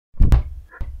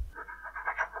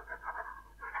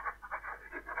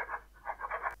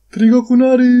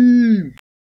Trigokunari!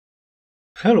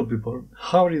 Hello people,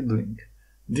 how are you doing?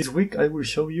 This week I will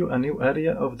show you a new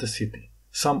area of the city,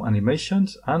 some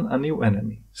animations and a new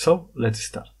enemy, so let's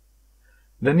start.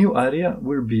 The new area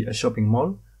will be a shopping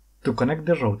mall. To connect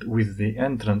the road with the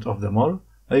entrance of the mall,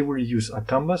 I will use a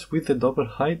canvas with the double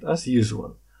height as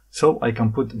usual, so I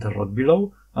can put the road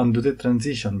below and do the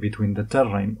transition between the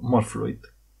terrain more fluid.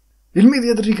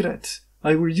 Immediate regrets!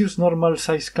 I will use normal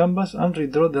size canvas and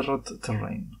redraw the road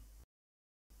terrain.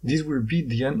 This will be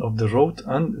the end of the road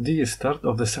and the start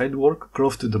of the sidewalk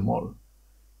close to the mall.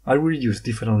 I will use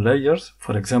different layers,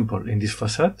 for example in this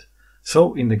facade,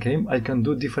 so in the game I can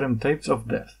do different types of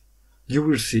depth. You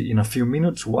will see in a few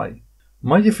minutes why.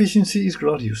 My efficiency is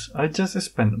glorious. I just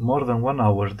spent more than 1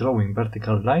 hour drawing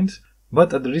vertical lines,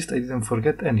 but at least I didn't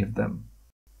forget any of them.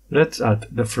 Let's add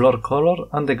the floor color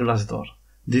and the glass door,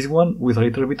 this one with a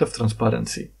little bit of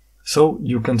transparency, so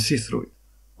you can see through it,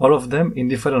 all of them in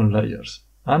different layers,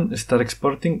 and start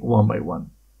exporting one by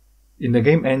one. In the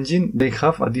game engine they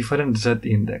have a different Z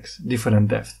index, different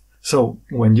depth, so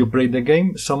when you play the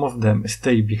game some of them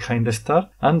stay behind the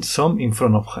star and some in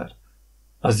front of her,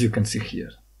 as you can see here.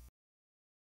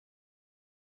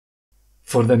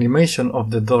 For the animation of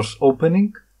the doors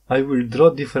opening, I will draw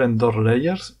different door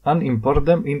layers and import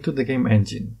them into the game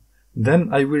engine. Then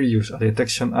I will use a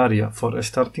detection area for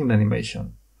starting the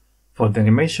animation. For the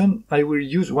animation, I will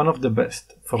use one of the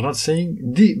best, for not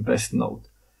saying the best node,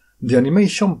 the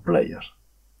animation player.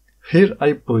 Here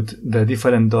I put the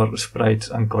different door sprites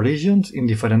and collisions in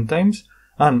different times,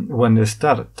 and when the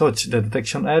star touches the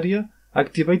detection area,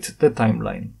 activates the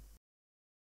timeline.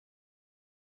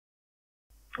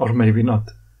 Or maybe not.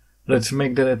 Let's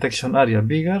make the detection area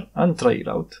bigger and try it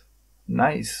out.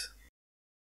 Nice!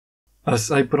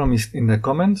 As I promised in the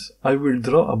comments, I will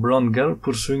draw a blonde girl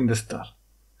pursuing the star.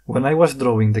 When I was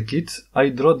drawing the kids, I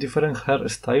draw different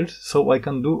hairstyles so I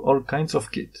can do all kinds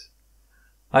of kids.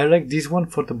 I like this one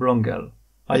for the blonde girl.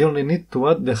 I only need to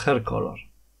add the hair color.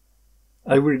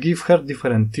 I will give her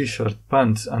different t-shirt,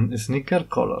 pants and sneaker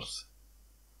colors.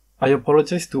 I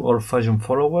apologize to all fashion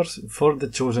followers for the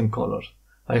chosen color.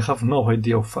 I have no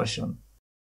idea of fashion.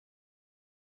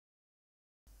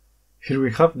 Here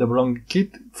we have the blonde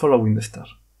kid following the star.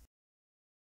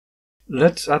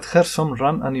 Let's add her some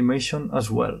run animation as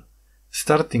well,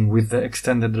 starting with the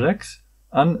extended legs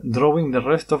and drawing the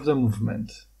rest of the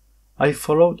movement. I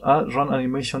followed a run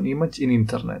animation image in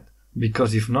internet,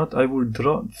 because if not I would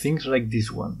draw things like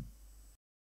this one.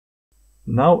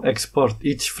 Now export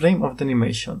each frame of the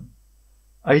animation.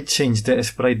 I change the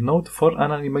sprite node for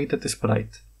an animated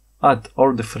sprite, add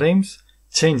all the frames,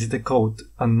 change the code,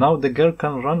 and now the girl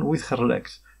can run with her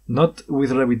legs, not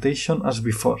with levitation as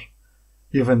before,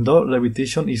 even though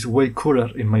levitation is way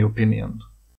cooler in my opinion.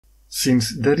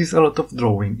 Since there is a lot of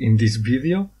drawing in this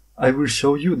video, I will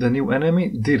show you the new enemy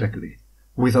directly,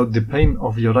 without the pain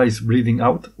of your eyes bleeding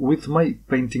out with my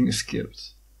painting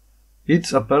skills.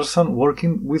 It's a person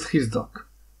working with his dog.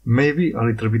 Maybe a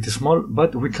little bit small,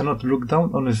 but we cannot look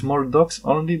down on small dogs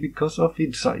only because of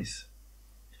its size.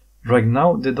 Right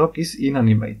now the dog is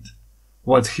inanimate.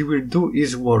 What he will do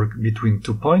is work between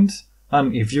 2 points,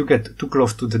 and if you get too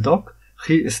close to the dog,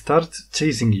 he starts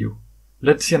chasing you.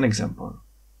 Let's see an example.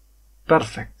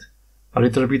 Perfect. A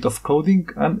little bit of coding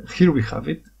and here we have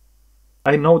it.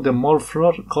 I know the mall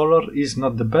floor color is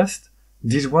not the best,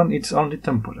 this one is only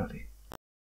temporary.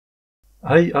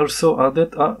 I also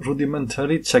added a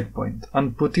rudimentary checkpoint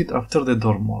and put it after the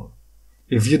door mall.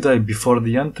 If you die before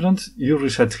the entrance, you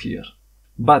reset here.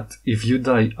 But if you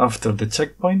die after the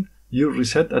checkpoint, you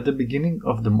reset at the beginning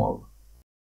of the mall.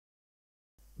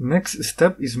 Next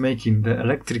step is making the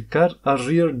electric car a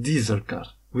real diesel car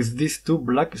with these 2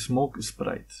 black smoke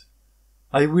sprites.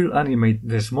 I will animate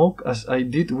the smoke as I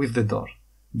did with the door.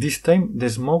 This time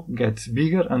the smoke gets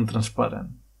bigger and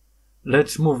transparent.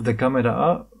 Let's move the camera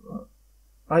up.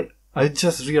 I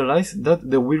just realized that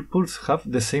the whirlpools have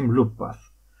the same loop path.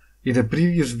 In the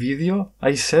previous video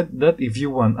I said that if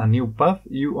you want a new path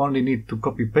you only need to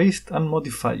copy paste and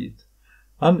modify it.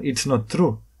 And it's not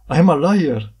true. I'm a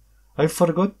liar. I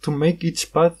forgot to make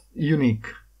each path unique.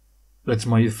 Let's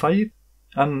modify it,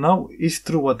 and now it's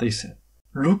true what I said.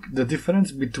 Look the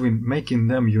difference between making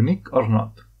them unique or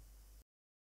not.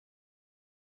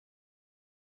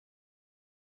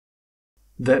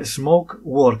 The smoke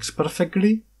works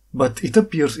perfectly, but it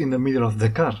appears in the middle of the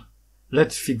car.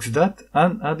 Let's fix that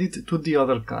and add it to the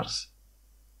other cars.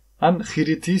 And here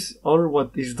it is, all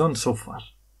what is done so far.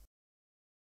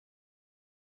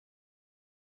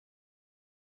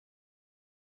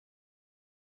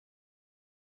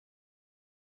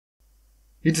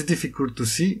 It's difficult to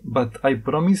see, but I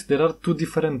promise there are two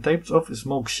different types of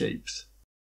smoke shapes.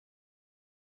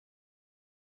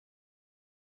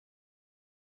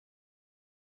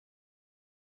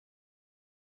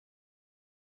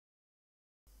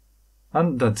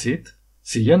 And that's it.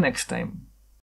 See you next time.